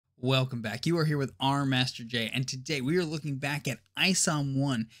Welcome back. You are here with our Master J, and today we are looking back at ISOM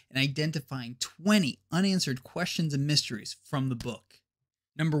 1 and identifying 20 unanswered questions and mysteries from the book.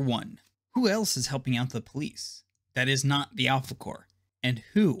 Number 1. Who else is helping out the police? That is not the Alpha Corps. And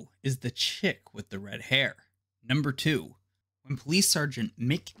who is the chick with the red hair? Number 2. When Police Sergeant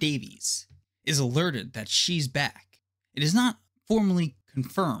Mick Davies is alerted that she's back, it is not formally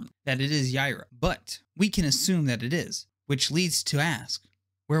confirmed that it is Yaira, but we can assume that it is, which leads to ask,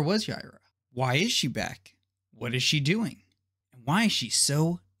 where was Yaira? Why is she back? What is she doing? And why is she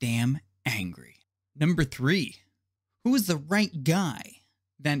so damn angry? Number 3. Who is the right guy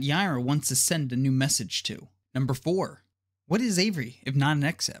that Yaira wants to send a new message to? Number 4. What is Avery if not an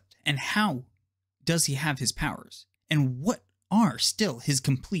accept? And how does he have his powers? And what are still his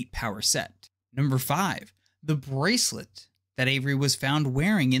complete power set? Number 5. The bracelet that Avery was found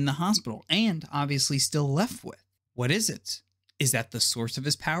wearing in the hospital and obviously still left with. What is it? Is that the source of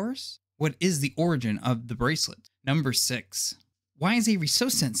his powers? What is the origin of the bracelet? Number 6. Why is Avery so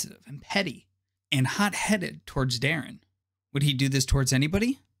sensitive and petty and hot-headed towards Darren? Would he do this towards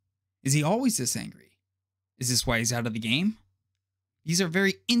anybody? Is he always this angry? Is this why he's out of the game? These are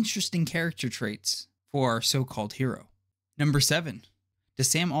very interesting character traits for our so-called hero. Number 7. Does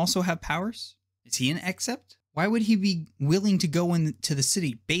Sam also have powers? Is he an accept? Why would he be willing to go into the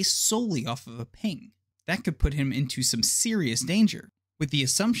city based solely off of a ping? That could put him into some serious danger, with the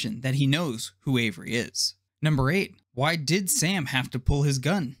assumption that he knows who Avery is. Number 8. Why did Sam have to pull his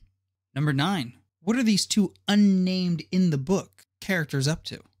gun? Number 9. What are these two unnamed in the book characters up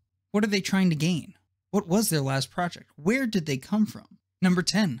to? What are they trying to gain? What was their last project? Where did they come from? Number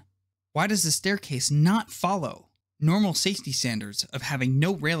 10. Why does the staircase not follow normal safety standards of having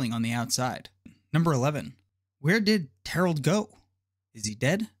no railing on the outside? Number 11. Where did Terrell go? Is he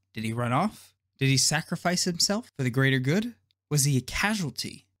dead? Did he run off? Did he sacrifice himself for the greater good? Was he a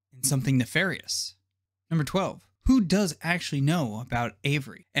casualty in something nefarious? Number 12. Who does actually know about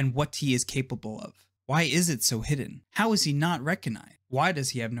Avery and what he is capable of? Why is it so hidden? How is he not recognized? Why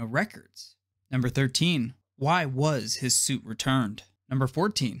does he have no records? Number 13. Why was his suit returned? Number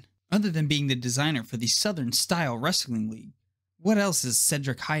 14. Other than being the designer for the Southern Style Wrestling League, what else is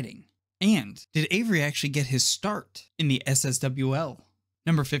Cedric hiding? And did Avery actually get his start in the SSWL?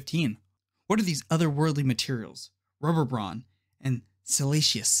 Number 15. What are these otherworldly materials? Rubber brawn and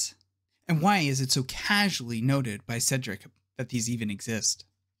siliceous. And why is it so casually noted by Cedric that these even exist?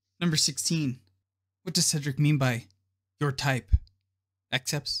 Number 16. What does Cedric mean by your type?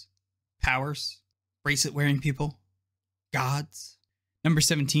 Accepts? Powers? Bracelet wearing people? Gods? Number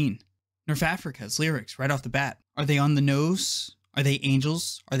 17. North Africa's lyrics right off the bat. Are they on the nose? Are they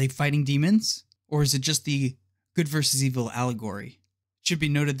angels? Are they fighting demons? Or is it just the good versus evil allegory? It should be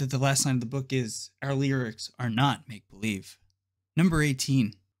noted that the last line of the book is, our lyrics are not make-believe. Number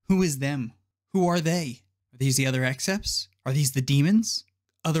 18. Who is them? Who are they? Are these the other accepts? Are these the demons?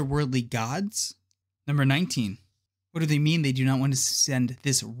 Otherworldly gods? Number 19. What do they mean they do not want to send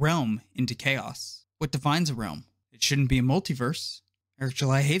this realm into chaos? What defines a realm? It shouldn't be a multiverse. Eric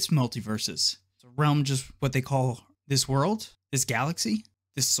July hates multiverses. Is a realm just what they call this world? This galaxy?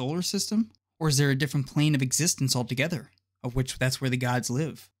 This solar system? Or is there a different plane of existence altogether, of which that's where the gods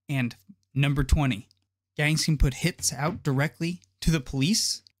live? And number 20. Gangs can put hits out directly to the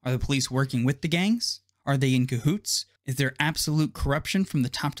police? Are the police working with the gangs? Are they in cahoots? Is there absolute corruption from the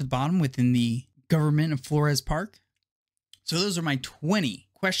top to the bottom within the government of Flores Park? So those are my 20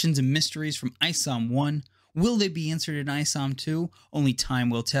 questions and mysteries from ISOM 1. Will they be answered in ISOM 2? Only time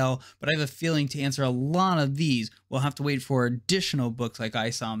will tell, but I have a feeling to answer a lot of these, we'll have to wait for additional books like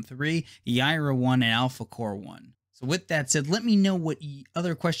ISOM 3, Yaira 1, and Alpha Corps 1. So with that said, let me know what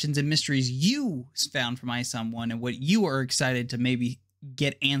other questions and mysteries you found from ISOM 1 and what you are excited to maybe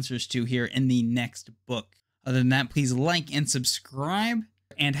get answers to here in the next book. Other than that, please like and subscribe,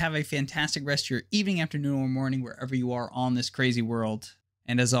 and have a fantastic rest of your evening, afternoon, or morning, wherever you are on this crazy world.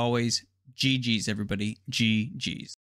 And as always, GG's, everybody. GG's.